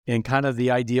And kind of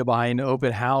the idea behind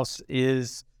open house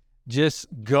is just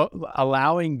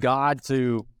allowing God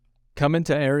to come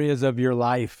into areas of your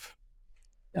life.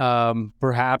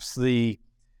 Perhaps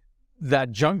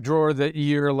that junk drawer that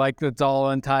you're like that's all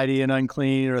untidy and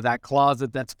unclean, or that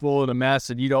closet that's full of a mess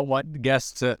and you don't want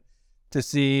guests to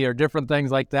see, or different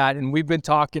things like that. And we've been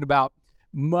talking about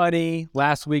money.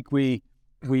 Last week we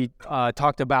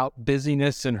talked about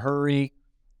busyness and hurry,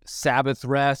 Sabbath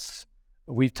rest.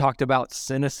 We've talked about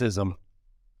cynicism,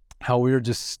 how we're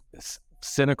just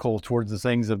cynical towards the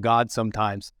things of God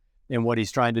sometimes and what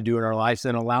he's trying to do in our lives,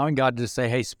 and allowing God to say,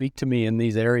 hey, speak to me in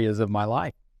these areas of my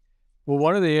life. Well,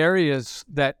 one of the areas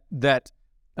that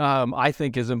I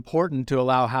think is important to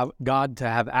allow God to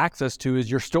have access to is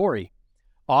your story.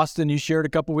 Austin, you shared a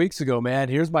couple weeks ago, man,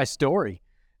 here's my story.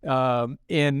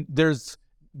 And there's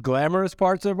glamorous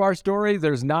parts of our story.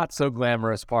 There's not so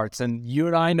glamorous parts. And you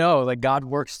and I know that God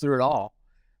works through it all.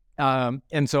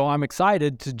 And so I'm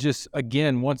excited to just,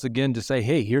 once again, to say,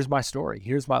 hey, here's my story.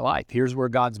 Here's my life. Here's where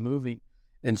God's moving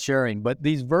and sharing. But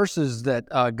these verses that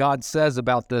God says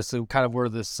about this, and kind of where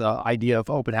this idea of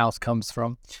open house comes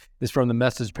from, is from the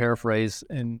Message paraphrase.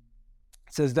 And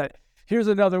it says that, here's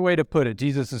another way to put it.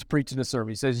 Jesus is preaching a sermon.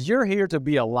 He says, you're here to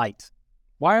be a light.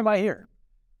 Why am I here?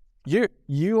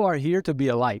 You are here to be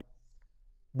a light,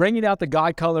 bringing out the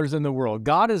God colors in the world.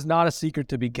 God is not a secret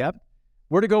to be kept.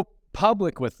 We're to go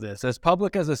public with this, as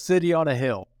public as a city on a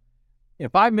hill.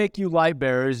 If I make you light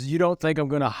bearers, you don't think I'm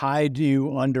going to hide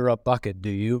you under a bucket, do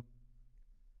you?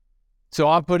 So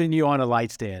I'm putting you on a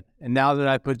light stand. And now that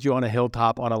I put you on a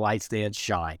hilltop on a light stand,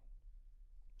 shine.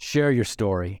 Share your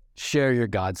story. Share your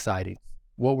God sighting.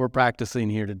 What we're practicing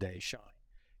here today, shine.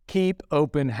 Keep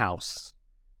open house.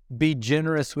 Be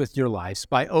generous with your lives.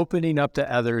 By opening up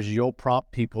to others, you'll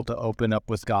prompt people to open up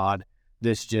with God,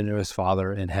 this generous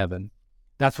Father in heaven.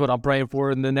 That's what I'm praying for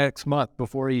in the next month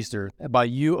before Easter. By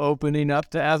you opening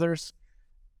up to others,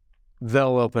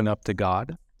 they'll open up to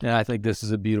God. And I think this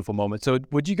is a beautiful moment. So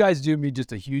would you guys do me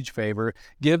just a huge favor?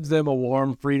 Give them a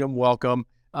warm freedom welcome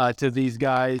to these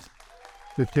guys.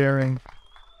 The sharing.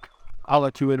 I'll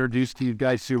let you introduce to you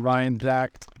guys to Ryan,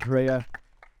 Zach, Drea.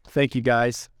 Thank you,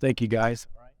 guys. Thank you, guys.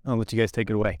 I'll let you guys take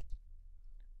it away.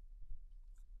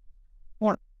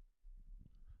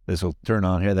 This will turn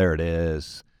on here. There it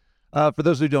is. For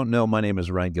those who don't know, my name is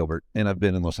Ryan Gilbert, and I've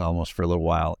been in Los Alamos for a little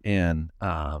while. And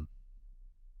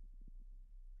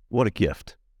what a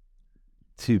gift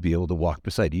to be able to walk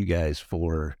beside you guys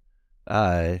for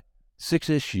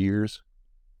 6-ish years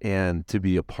and to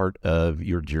be a part of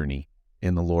your journey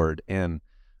in the Lord. And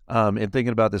thinking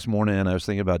about this morning, I was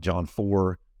thinking about John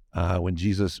 4, when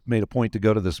Jesus made a point to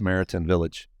go to the Samaritan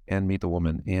village and meet the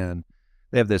woman. And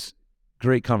they have this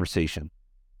great conversation.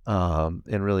 And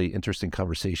really interesting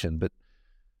conversation, but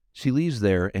she leaves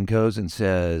there and goes and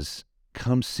says,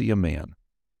 come see a man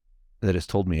that has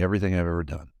told me everything I've ever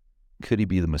done. Could he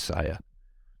be the Messiah?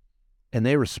 And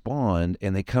they respond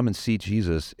and they come and see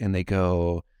Jesus, and they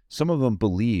go, some of them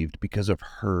believed because of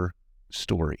her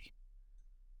story.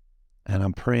 And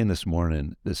I'm praying this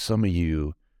morning that some of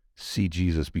you see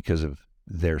Jesus because of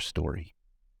their story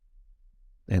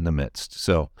in the midst.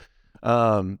 So,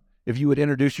 if you would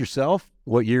introduce yourself,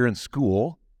 what year in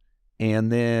school,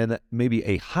 and then maybe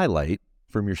a highlight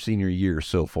from your senior year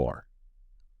so far.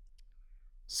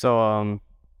 So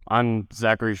I'm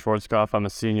Zachary Schwarzkopf. I'm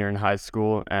a senior in high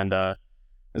school, and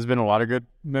there's been a lot of good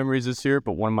memories this year,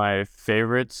 but one of my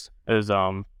favorites is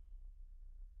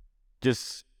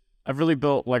just I've really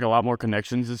built like a lot more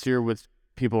connections this year with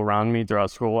people around me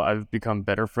throughout school. I've become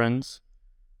better friends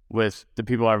with the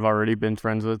people I've already been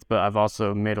friends with, but I've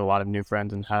also made a lot of new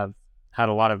friends and have had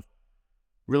a lot of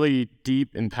really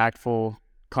deep, impactful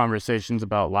conversations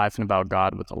about life and about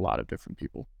God with a lot of different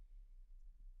people.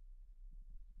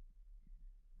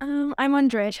 I'm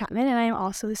Andrea Chapman, and I'm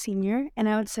also a senior. And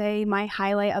I would say my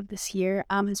highlight of this year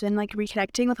has been like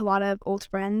reconnecting with a lot of old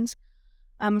friends.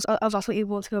 So I was also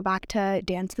able to go back to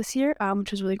dance this year,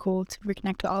 which was really cool to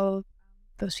reconnect with all of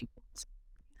those people.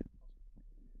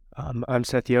 I'm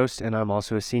Seth Yost, and I'm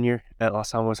also a senior at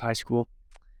Los Alamos High School.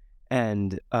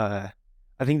 And I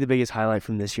think the biggest highlight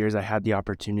from this year is I had the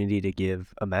opportunity to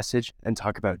give a message and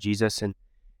talk about Jesus and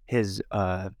his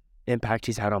impact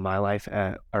he's had on my life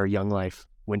at our Young Life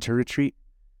winter retreat.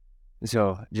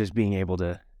 So just being able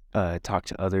to talk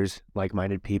to others,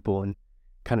 like-minded people, and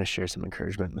kind of share some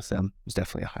encouragement with them was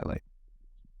definitely a highlight.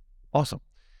 Awesome.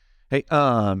 Hey,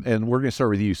 and we're going to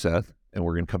start with you, Seth, and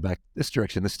we're going to come back this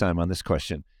direction this time on this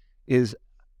question. Is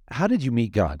how did you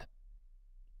meet God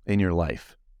in your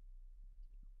life?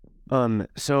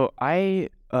 So I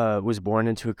was born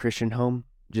into a Christian home.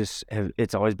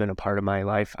 It's always been a part of my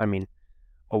life. I mean,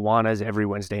 Awanas every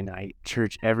Wednesday night,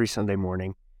 church every Sunday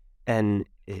morning. And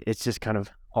it's just kind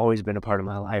of always been a part of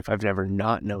my life. I've never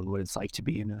not known what it's like to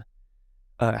be in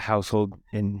a household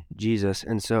in Jesus.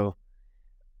 And so,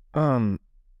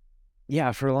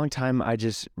 yeah, for a long time, I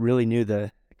just really knew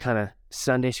the kind of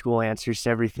Sunday school answers to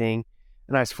everything.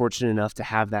 And I was fortunate enough to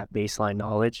have that baseline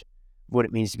knowledge of what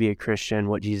it means to be a Christian,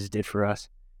 what Jesus did for us.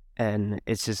 And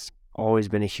it's just always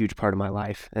been a huge part of my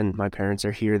life. And my parents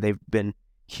are here. They've been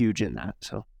huge in that.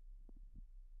 So.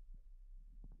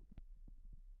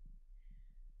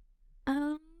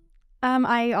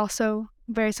 I also,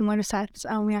 very similar to Seth's,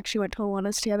 we actually went to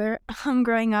Awanas together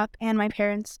growing up, and my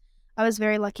parents, I was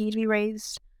very lucky to be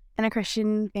raised in a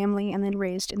Christian family and then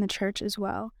raised in the church as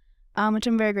well, which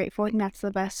I'm very grateful. I think that's the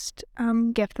best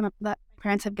gift that my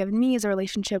parents have given me, is a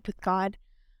relationship with God.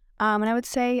 And I would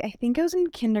say, I think it was in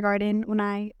kindergarten when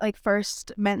I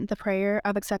first meant the prayer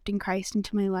of accepting Christ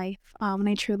into my life, and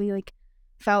I truly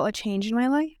felt a change in my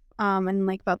life,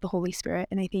 and felt the Holy Spirit.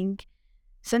 And I think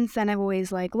since then I've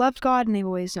always loved God, and I've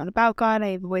always known about God.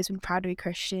 I've always been proud to be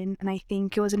Christian. And I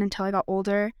think it wasn't until I got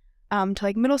older,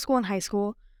 to middle school and high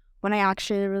school, when I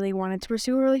actually really wanted to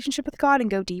pursue a relationship with God and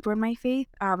go deeper in my faith,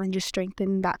 and just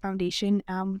strengthen that foundation,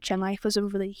 which in life was a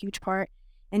really huge part,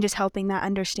 and just helping that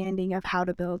understanding of how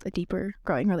to build a deeper,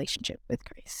 growing relationship with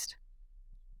Christ.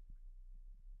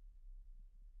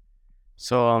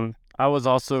 So I was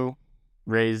also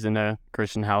raised in a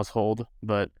Christian household,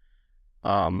 but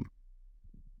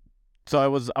so I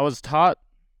was taught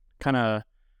kind of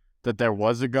that there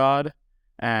was a God,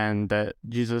 and that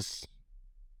Jesus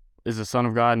is the Son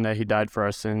of God, and that he died for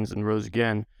our sins and rose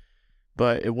again.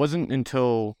 But it wasn't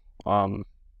until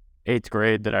 8th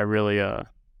grade that I really I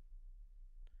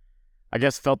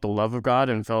guess felt the love of God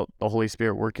and felt the Holy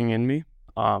Spirit working in me.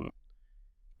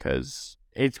 Because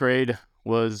 8th grade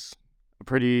was a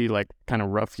pretty kind of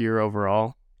rough year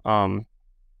overall. And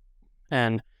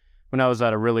when I was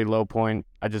at a really low point,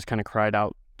 I just kind of cried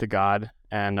out to God,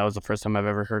 and that was the first time I've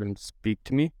ever heard him speak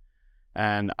to me.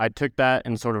 And I took that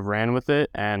and sort of ran with it,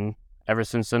 and ever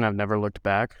since then, I've never looked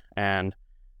back. And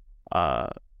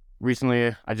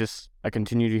recently, I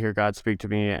continue to hear God speak to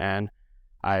me, and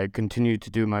I continue to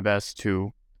do my best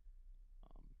to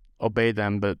obey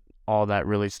them, but all that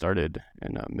really started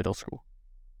in middle school.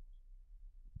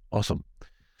 Awesome.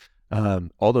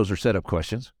 All those are setup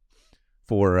questions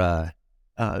for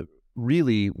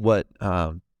really what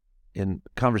in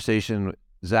conversation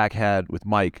Zach had with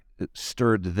Mike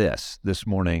stirred this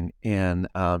morning, and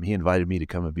he invited me to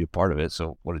come and be a part of it.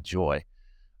 So what a joy.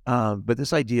 But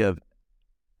this idea of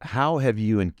how have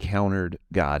you encountered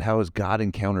God? How has God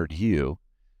encountered you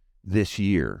this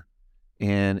year,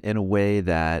 and in a way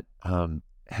that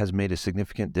has made a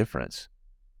significant difference?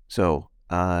 So,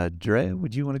 Dre,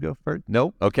 would you want to go first?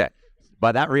 No? Okay.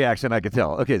 By that reaction, I could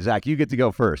tell. Okay, Zach, you get to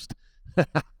go first.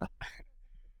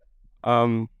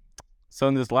 So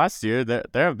in this last year, there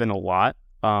have been a lot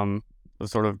of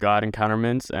sort of God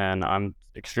encounterments, and I'm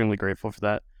extremely grateful for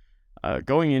that.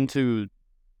 Going into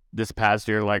this past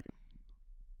year, like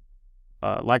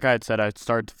I had said, I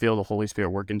started to feel the Holy Spirit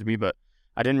work into me, but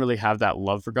I didn't really have that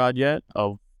love for God yet,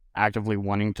 of actively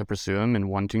wanting to pursue him and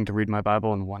wanting to read my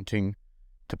Bible and wanting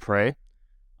to pray.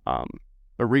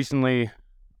 But recently,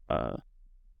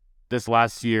 this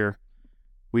last year,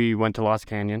 we went to Lost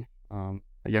Canyon,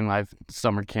 a Young Life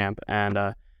summer camp, and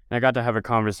I got to have a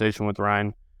conversation with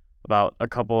Ryan about a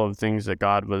couple of things that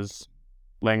God was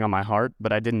laying on my heart,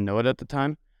 but I didn't know it at the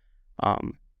time.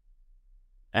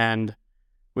 And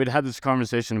we'd had this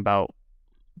conversation about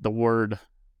the word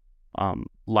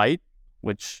light,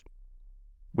 which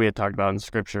we had talked about in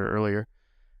scripture earlier,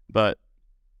 but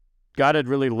God had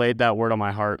really laid that word on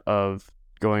my heart of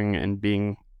going and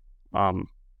being sort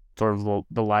of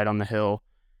the light on the hill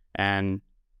and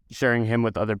sharing him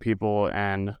with other people,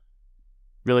 and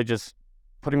really just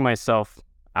putting myself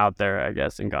out there, I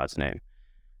guess, in God's name.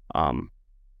 And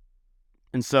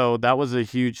so that was a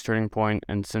huge turning point,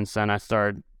 and since then I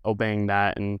started obeying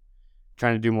that and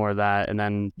trying to do more of that. And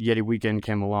then Yeti Weekend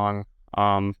came along,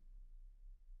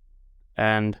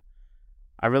 and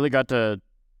I really got to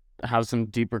have some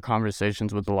deeper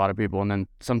conversations with a lot of people, and then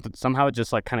somehow it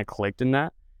just kind of clicked in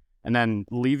that. And then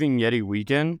leaving Yeti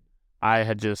Weekend, I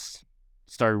had just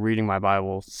started reading my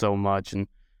Bible so much and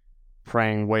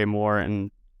praying way more,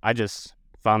 and I just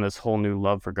found this whole new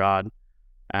love for God,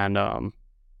 and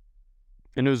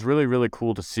it was really, really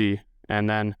cool to see. And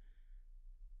then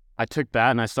I took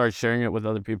that and I started sharing it with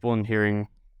other people and hearing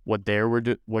what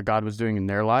what God was doing in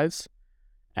their lives,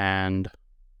 and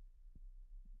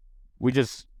we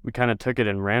kind of took it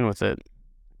and ran with it.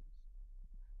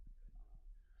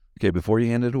 Okay, before you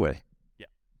hand it away, yeah,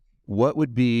 what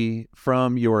would be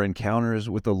from your encounters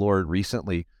with the Lord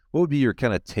recently, what would be your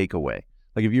kind of takeaway?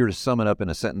 Like if you were to sum it up in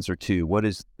a sentence or two, what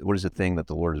is the thing that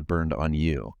the Lord has burned on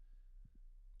you?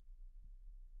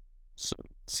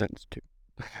 Sentence two.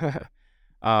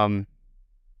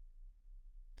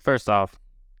 First off,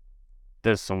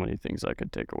 there's so many things I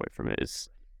could take away from it. It's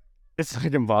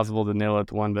like impossible to nail it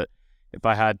to one, but if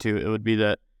I had to, it would be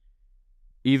that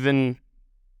even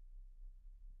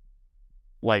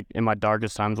like in my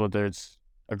darkest times, whether it's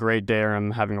a great day or I'm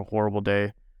having a horrible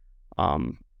day,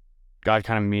 God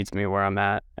kind of meets me where I'm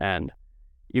at. And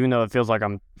even though it feels like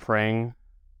I'm praying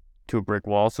to a brick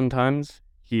wall sometimes,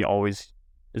 he always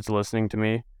is listening to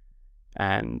me,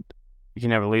 and he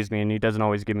never leaves me, and he doesn't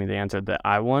always give me the answer that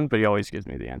I want, but he always gives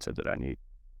me the answer that I need.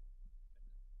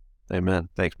 Amen.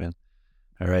 Thanks, man.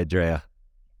 All right, Drea,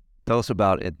 tell us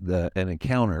about an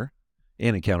encounter. I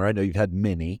know you've had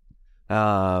many,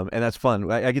 and that's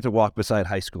fun. I get to walk beside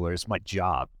high schoolers. It's my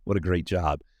job. What a great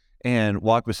job. And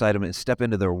walk beside them and step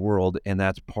into their world, and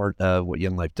that's part of what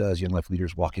Young Life does. Young Life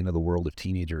leaders walk into the world of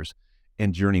teenagers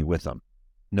and journey with them,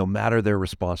 no matter their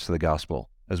response to the gospel,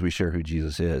 as we share who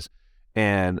Jesus is.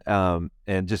 And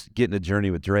just getting a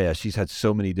journey with Drea, she's had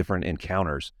so many different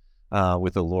encounters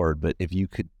with the Lord. But if you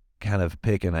could kind of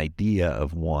pick an idea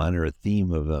of one or a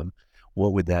theme of them,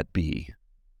 what would that be?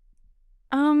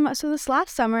 So this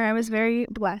last summer, I was very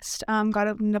blessed. God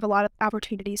opened up a lot of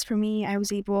opportunities for me. I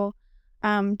was able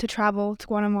to travel to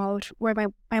Guatemala, where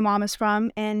my mom is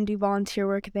from, and do volunteer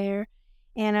work there.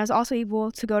 And I was also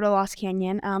able to go to Lost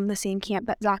Canyon, the same camp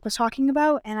that Zach was talking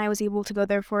about, and I was able to go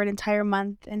there for an entire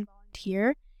month and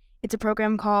volunteer. It's a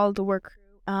program called the Work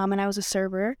Crew, and I was a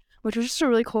server, which was just a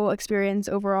really cool experience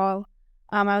overall.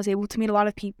 I was able to meet a lot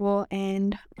of people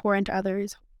and pour into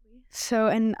others. So,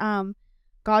 and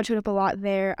God showed up a lot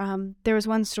there. There was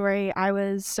one story, I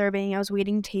was serving, I was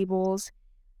waiting tables,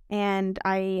 and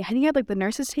I think I had like the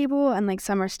nurses table and like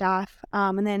summer staff.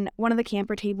 And then one of the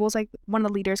camper tables, like one of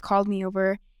the leaders called me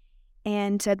over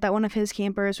and said that one of his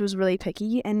campers was really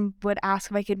picky and would ask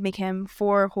if I could make him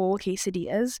 4 whole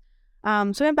quesadillas.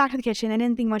 So I went back to the kitchen. I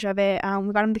didn't think much of it.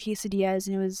 We got him the quesadillas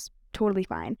and it was totally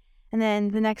fine. And then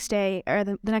the next day, or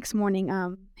the next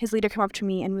morning, his leader came up to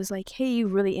me and was like, "Hey, you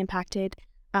really impacted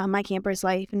my camper's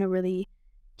life in a really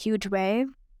huge way."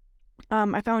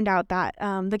 I found out that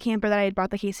the camper that I had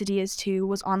brought the quesadillas to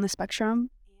was on the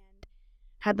spectrum and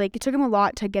had like, it took him a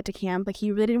lot to get to camp. Like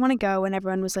he really didn't want to go, and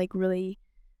everyone was like really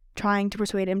trying to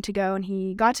persuade him to go. And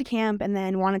he got to camp and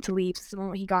then wanted to leave. So the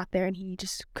moment he got there, and he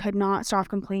just could not stop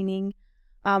complaining,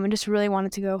 and just really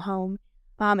wanted to go home.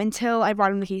 Until I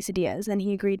brought him the quesadillas, and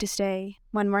he agreed to stay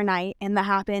one more night, and that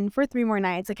happened for 3 more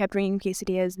nights. I kept bringing him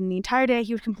quesadillas, and the entire day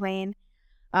he would complain,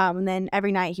 and then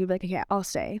every night he would be like, "Okay, I'll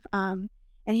stay." And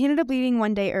he ended up leaving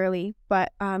one day early,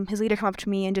 but his leader came up to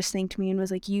me and just thanked me and was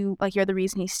like, "You're the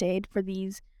reason he stayed for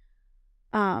these,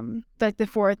 the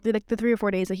 3 or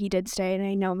 4 days that he did stay," and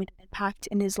I know it made an impact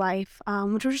in his life,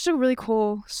 which was just a really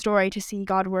cool story to see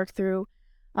God work through,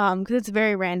 because it's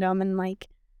very random and like,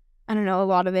 I don't know, a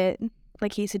lot of it,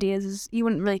 like quesadillas, is, you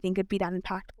wouldn't really think it'd be that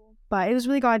impactful, but it was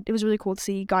really cool to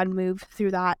see God move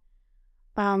through that.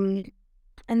 And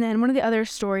then one of the other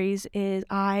stories is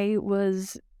I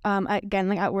was again,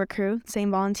 like at Work Crew, same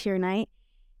volunteer night,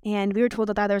 and we were told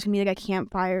that there was gonna be like a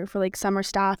campfire for like summer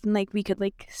staff, and like we could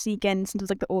like sneak in since it was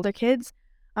like the older kids.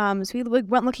 So we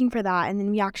went looking for that, and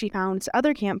then we actually found this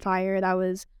other campfire that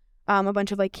was a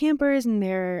bunch of like campers and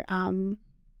their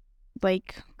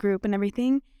like group and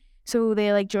everything. So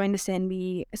they like joined us in.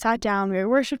 We sat down, we were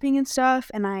worshiping and stuff,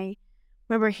 and I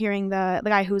remember hearing the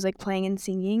guy who was like playing and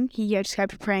singing. He just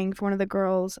kept praying for one of the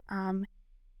girls.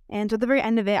 And so at the very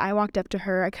end of it, I walked up to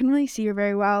her. I couldn't really see her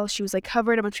very well. She was like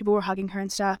covered. A bunch of people were hugging her and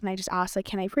stuff. And I just asked, like,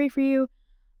 "Can I pray for you?"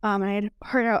 And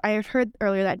I had heard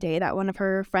earlier that day that one of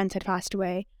her friends had passed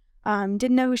away.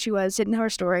 Didn't know who she was, didn't know her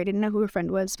story, didn't know who her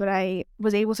friend was, but I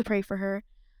was able to pray for her.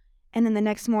 And then the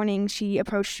next morning, she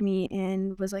approached me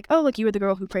and was like, "Oh, look, you were the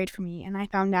girl who prayed for me." And I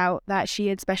found out that she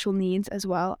had special needs as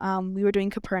well. We were doing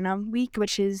Capernaum Week,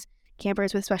 which is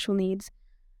campers with special needs.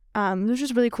 It was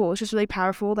just really cool. It was just really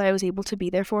powerful that I was able to be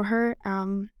there for her,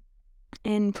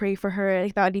 and pray for her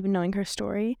without even knowing her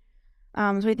story. So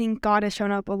I think God has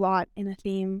shown up a lot in a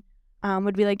theme,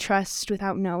 would be like trust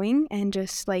without knowing, and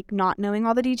just like not knowing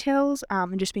all the details,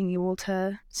 and just being able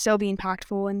to still be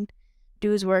impactful and do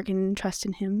his work and trust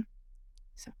in him.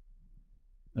 So.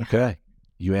 Yeah. Okay.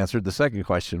 You answered the second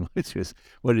question, which is,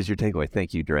 what is your takeaway?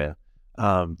 Thank you, Drea.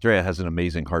 Drea has an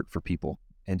amazing heart for people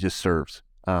and just serves.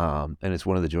 And it's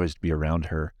one of the joys to be around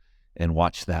her and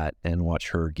watch that and watch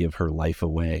her give her life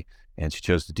away. And she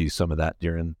chose to do some of that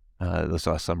during this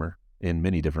last summer. in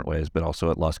many different ways, but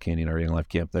also at Lost Canyon, our Young Life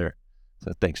camp there.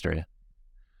 So thanks, Daria.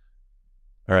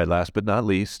 All right, last but not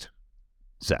least,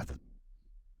 Seth.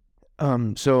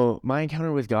 So my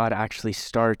encounter with God actually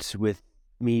starts with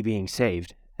me being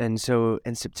saved. And so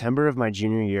in September of my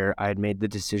junior year, I had made the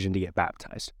decision to get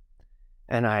baptized.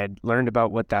 And I had learned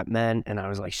about what that meant, and I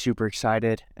was like super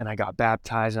excited. And I got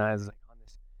baptized, and I was like on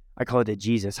this, I call it a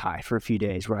Jesus high for a few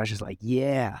days, where I was just like,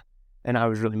 yeah. And I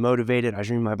was really motivated. I was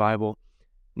reading my Bible.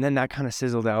 And then that kind of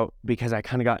sizzled out because I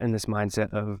kind of got in this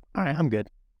mindset of, all right, I'm good.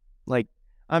 Like,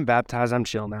 I'm baptized, I'm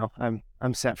chill now.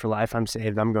 I'm set for life, I'm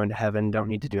saved, I'm going to heaven, don't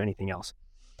need to do anything else.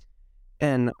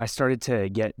 And I started to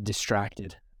get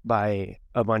distracted by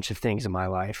a bunch of things in my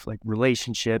life, like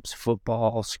relationships,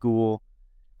 football, school,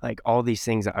 like all these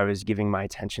things that I was giving my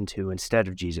attention to instead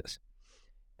of Jesus.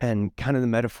 And kind of the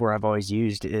metaphor I've always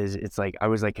used is, it's like I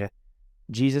was like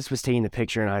Jesus was taking the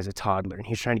picture and I was a toddler, and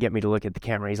he was trying to get me to look at the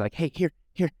camera. He's like, hey, here.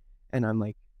 And I'm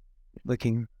like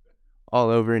looking all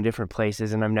over in different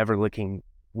places, and I'm never looking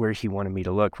where he wanted me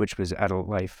to look, which was adult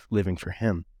life living for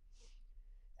him.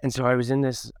 And so I was in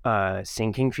this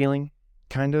sinking feeling,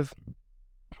 kind of.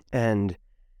 And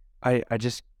I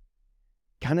just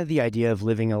kind of, the idea of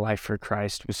living a life for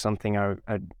Christ was something I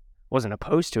wasn't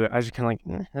opposed to it. I was just kind of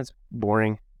like, that's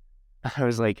boring. I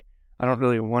was like, I don't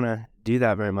really want to do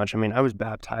that very much. I mean, I was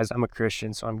baptized, I'm a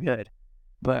Christian, so I'm good.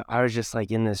 But I was just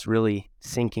like in this really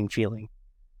sinking feeling.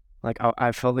 Like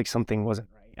I felt like something wasn't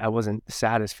right. I wasn't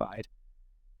satisfied.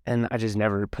 And I just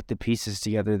never put the pieces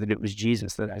together that it was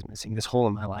Jesus that I was missing. This hole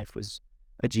in my life was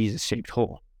a Jesus-shaped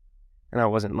hole. And I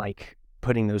wasn't like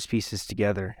putting those pieces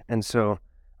together. And so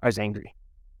I was angry.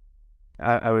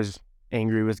 I was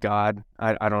angry with God.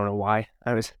 I don't know why.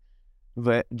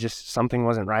 But just something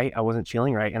wasn't right. I wasn't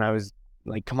feeling right. And I was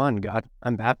like, come on, God,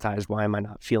 I'm baptized. Why am I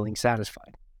not feeling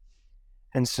satisfied?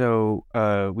 And so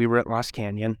we were at Lost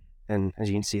Canyon. And as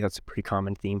you can see, that's a pretty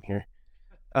common theme here.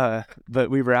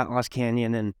 But we were at Lost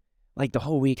Canyon, and like the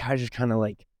whole week, I was just kind of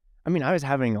like, I mean, I was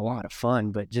having a lot of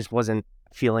fun, but just wasn't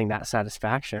feeling that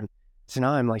satisfaction. So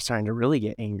now I'm like starting to really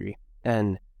get angry.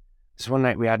 And so one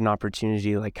night we had an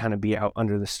opportunity to like kind of be out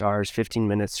under the stars, 15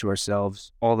 minutes to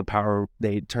ourselves, all the power,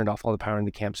 they turned off all the power in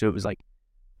the camp. So it was like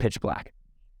pitch black.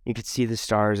 You could see the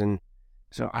stars. And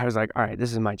so I was like, all right,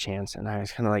 this is my chance. And I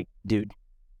was kind of like, dude,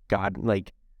 God,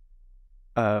 like,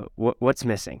 what's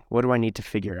missing? What do I need to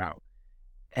figure out?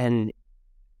 And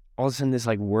all of a sudden this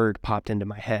like word popped into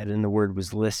my head, and the word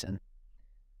was listen.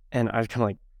 And I was kind of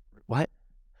like, what?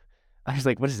 I was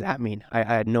like, what does that mean? I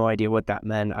had no idea what that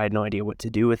meant. I had no idea what to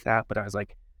do with that, but I was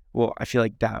like, well, I feel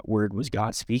like that word was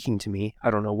God speaking to me. I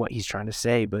don't know what he's trying to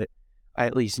say, but I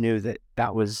at least knew that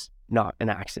that was not an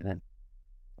accident.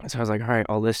 So I was like, all right,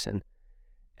 I'll listen.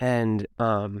 And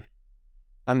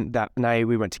that night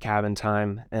we went to cabin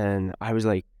time, and I was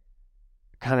like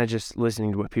kind of just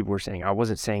listening to what people were saying. I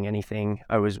wasn't saying anything.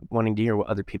 I was wanting to hear what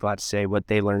other people had to say, what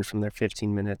they learned from their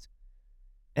 15 minutes,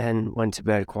 and went to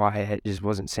bed quiet, just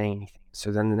wasn't saying anything.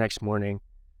 So then the next morning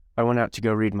I went out to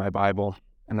go read my Bible,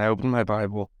 and I opened my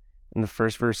Bible, and the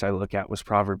first verse I look at was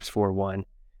Proverbs 4:1.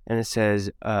 And it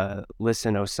says,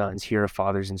 listen, O sons, hear a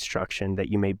father's instruction, that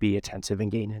you may be attentive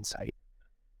and gain insight.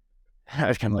 And I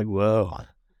was kind of like, whoa,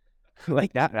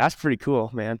 like that's pretty cool,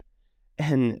 man.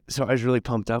 And so I was really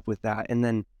pumped up with that. And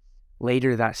then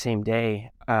later that same day,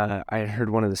 I had heard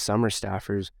one of the summer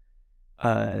staffers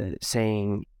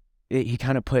saying, he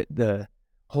kind of put the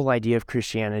whole idea of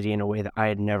Christianity in a way that I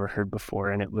had never heard before.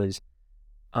 And it was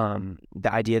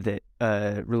the idea that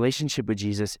a relationship with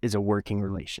Jesus is a working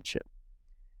relationship.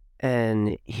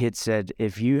 And he had said,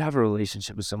 if you have a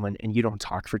relationship with someone and you don't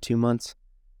talk for 2 months,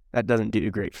 that doesn't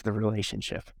do great for the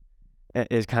relationship,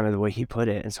 is kind of the way he put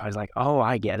it. And so I was like, oh,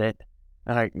 I get it.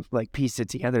 And I like pieced it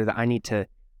together that I need to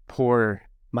pour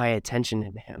my attention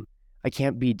into him. I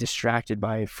can't be distracted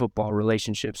by football,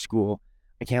 relationship, school.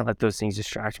 I can't let those things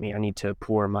distract me. I need to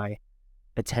pour my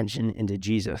attention into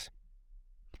Jesus.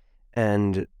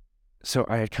 And so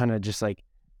I had kind of just like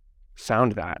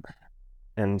found that.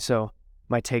 And so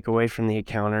my takeaway from the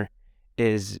encounter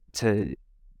is to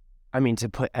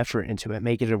put effort into it,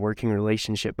 make it a working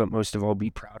relationship, but most of all, be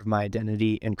proud of my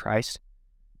identity in Christ.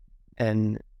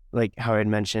 And like how I had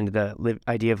mentioned, the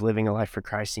idea of living a life for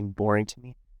Christ seemed boring to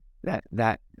me.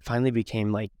 That finally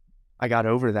became like, I got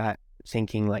over that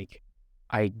thinking like,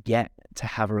 I get to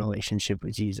have a relationship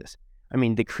with Jesus. I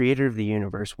mean, the creator of the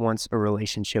universe wants a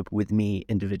relationship with me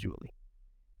individually.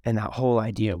 And that whole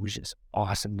idea was just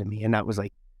awesome to me. And that was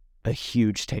like a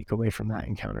huge takeaway from that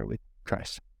encounter with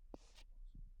Christ.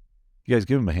 You guys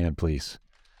give him a hand, please.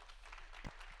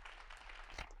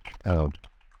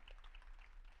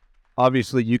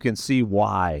 Obviously, you can see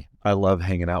why I love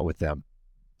hanging out with them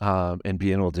and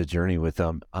being able to journey with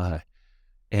them.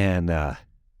 And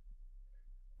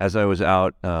as I was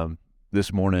out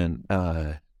this morning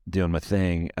doing my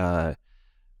thing, I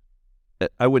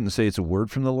wouldn't say it's a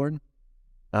word from the Lord,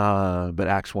 but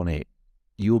Acts 1:8,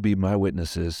 you will be my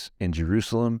witnesses in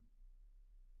Jerusalem,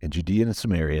 in Judea and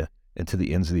Samaria, and to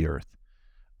the ends of the earth.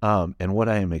 And what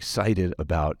I am excited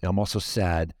about, I'm also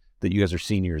sad that you guys are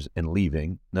seniors and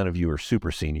leaving. None of you are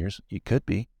super seniors. You could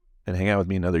be and hang out with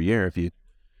me another year if you.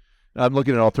 I'm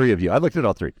looking at all three of you. I looked at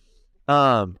all three.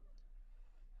 But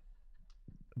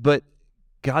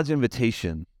God's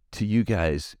invitation to you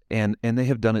guys, and they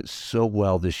have done it so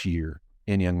well this year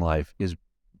in Young Life, is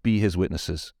be his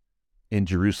witnesses in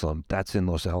Jerusalem. That's in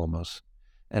Los Alamos.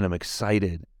 And I'm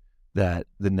excited that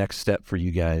the next step for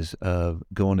you guys of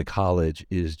going to college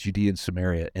is Judea and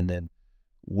Samaria, and then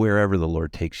wherever the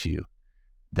Lord takes you,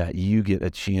 that you get a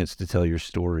chance to tell your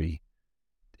story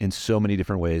in so many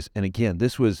different ways. And again,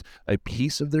 this was a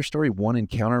piece of their story, one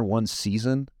encounter, one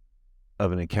season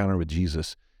of an encounter with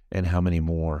Jesus, and how many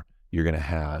more you're going to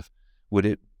have. Would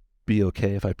it be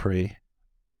okay if I pray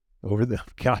over them?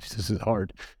 Gosh, this is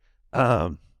hard.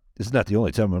 This is not the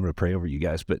only time I'm going to pray over you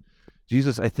guys, but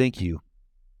Jesus, I thank you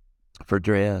for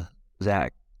Drea,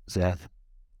 Zach, Seth,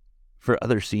 for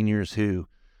other seniors who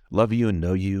love you and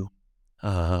know you.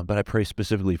 But I pray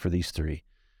specifically for these three,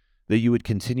 that you would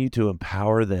continue to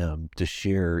empower them to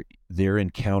share their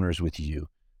encounters with you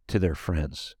to their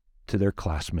friends, to their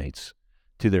classmates,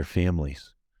 to their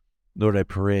families. Lord, I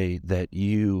pray that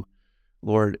you,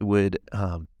 Lord, would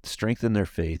strengthen their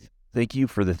faith. Thank you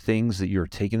for the things that you're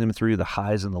taking them through, the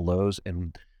highs and the lows,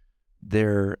 and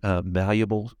their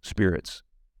malleable spirits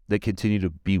that continue to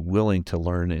be willing to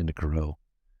learn and to grow.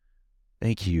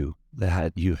 Thank you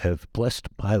that you have blessed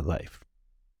my life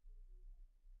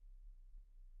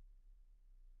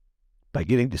by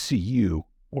getting to see you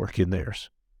work in theirs.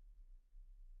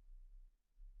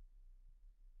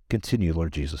 Continue,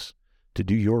 Lord Jesus, to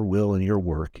do your will and your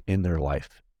work in their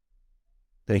life.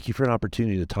 Thank you for an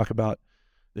opportunity to talk about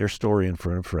their story in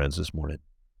front of friends this morning.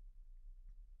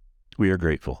 We are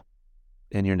grateful.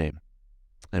 In your name,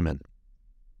 amen.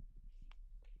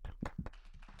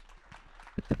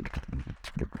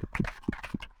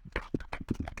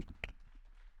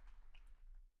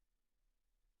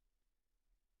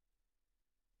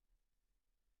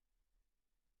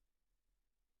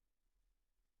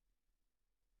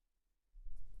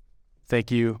 Thank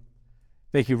you.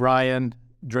 Thank you, Ryan,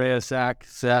 Drea, Zach,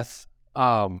 Seth.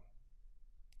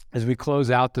 As we close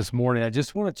out this morning, I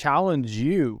just want to challenge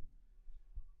you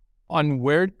on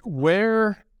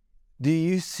where do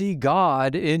you see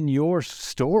God in your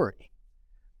story?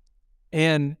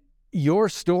 And your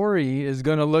story is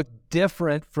going to look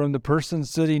different from the person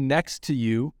sitting next to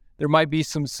you. There might be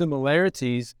some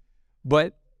similarities,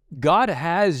 but God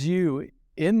has you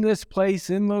in this place,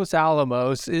 in Los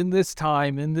Alamos, in this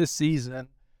time, in this season,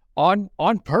 on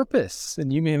purpose.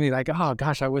 And you may be like, oh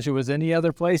gosh, I wish it was any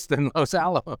other place than Los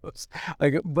Alamos.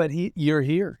 But you're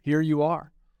here. Here you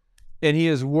are. And he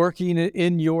is working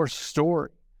in your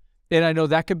story. And I know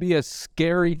that could be a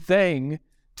scary thing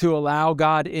to allow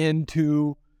God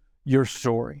into your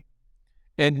story.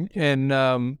 And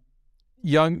young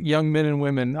men and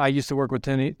women, I used to work with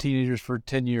teenagers for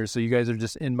 10 years, so you guys are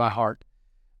just in my heart.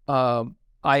 I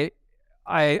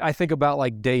think about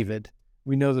like David.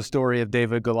 We know the story of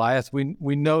David Goliath.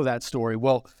 We know that story.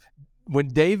 Well, when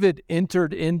David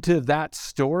entered into that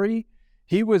story,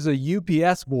 he was a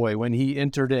UPS boy when he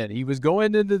entered in. He was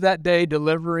going into that day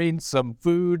delivering some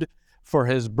food for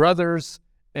his brothers,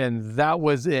 and that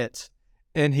was it.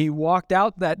 And he walked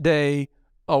out that day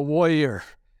a warrior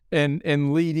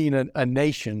and leading a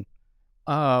nation.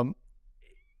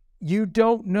 You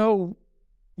don't know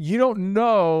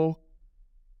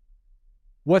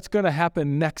what's going to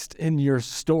happen next in your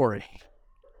story.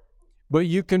 But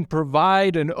you can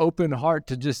provide an open heart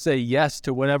to just say yes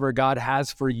to whatever God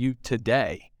has for you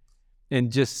today. And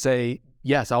just say,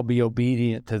 yes, I'll be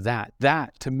obedient to that.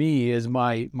 That, to me, is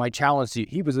my challenge to you.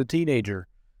 He was a teenager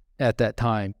at that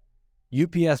time.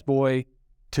 UPS boy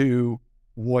to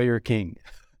warrior king.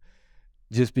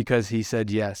 Just because he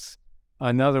said yes.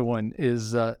 Another one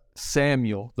is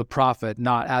Samuel, the prophet,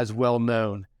 not as well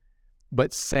known.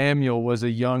 But Samuel was a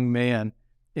young man.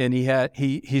 And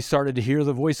he started to hear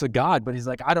the voice of God, but he's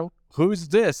like, who's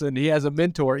this? And he has a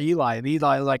mentor, Eli, and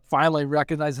Eli like finally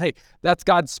recognized, hey, that's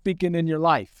God speaking in your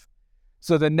life.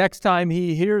 So the next time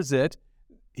he hears it,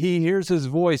 he hears his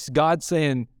voice, God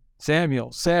saying,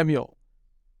 Samuel, Samuel.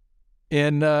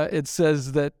 And it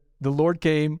says that the Lord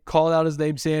came, called out his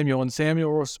name Samuel, and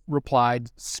Samuel replied,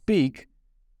 speak,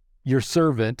 your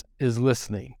servant is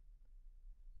listening.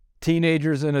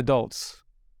 Teenagers and adults,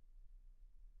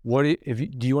 do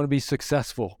you want to be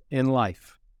successful in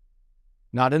life?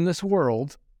 Not in this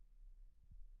world,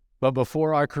 but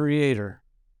before our Creator.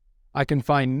 I can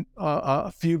find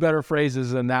a few better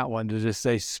phrases than that one to just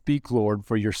say, "Speak, Lord,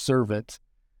 for your servant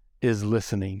is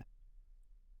listening."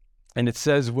 And it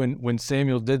says when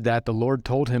Samuel did that, the Lord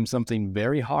told him something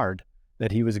very hard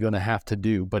that he was going to have to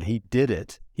do, but he did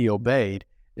it. He obeyed.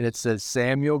 And it says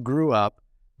Samuel grew up,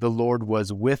 the Lord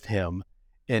was with him,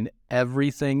 and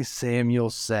everything Samuel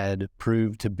said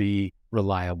proved to be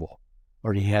reliable,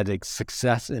 or he had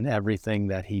success in everything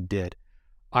that he did.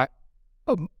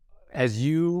 As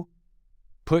you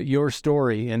put your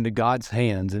story into God's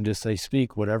hands and just say,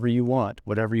 "Speak whatever you want,"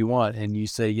 and you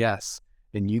say yes,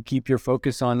 and you keep your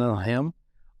focus on him,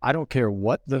 I don't care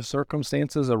what the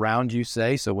circumstances around you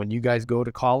say. So when you guys go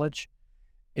to college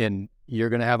and you're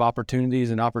going to have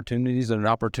opportunities and opportunities and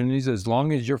opportunities, as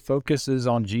long as your focus is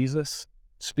on Jesus,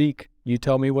 speak. You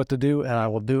tell me what to do and I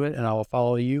will do it and I will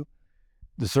follow you.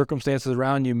 The circumstances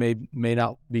around you may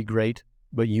not be great,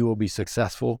 but you will be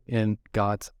successful in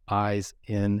God's eyes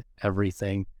in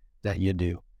everything that you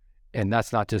do. And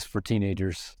that's not just for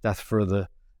teenagers. That's for the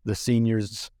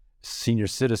seniors, senior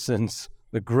citizens,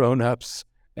 the grown-ups,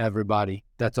 everybody.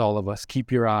 That's all of us.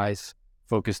 Keep your eyes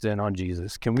focused in on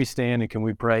Jesus. Can we stand and can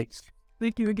we pray?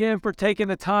 Thank you again for taking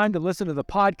the time to listen to the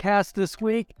podcast this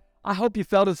week. I hope you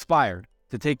felt inspired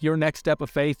to take your next step of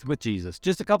faith with Jesus.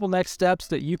 Just a couple next steps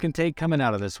that you can take coming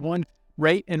out of this. One,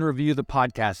 rate and review the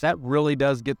podcast. That really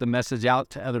does get the message out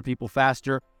to other people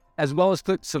faster, as well as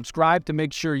click subscribe to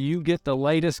make sure you get the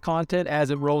latest content as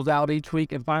it rolls out each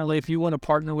week. And finally, if you want to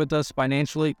partner with us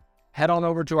financially, head on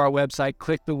over to our website,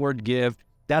 click the word give.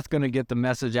 That's going to get the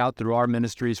message out through our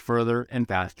ministries further and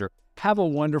faster. Have a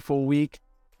wonderful week.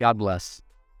 God bless.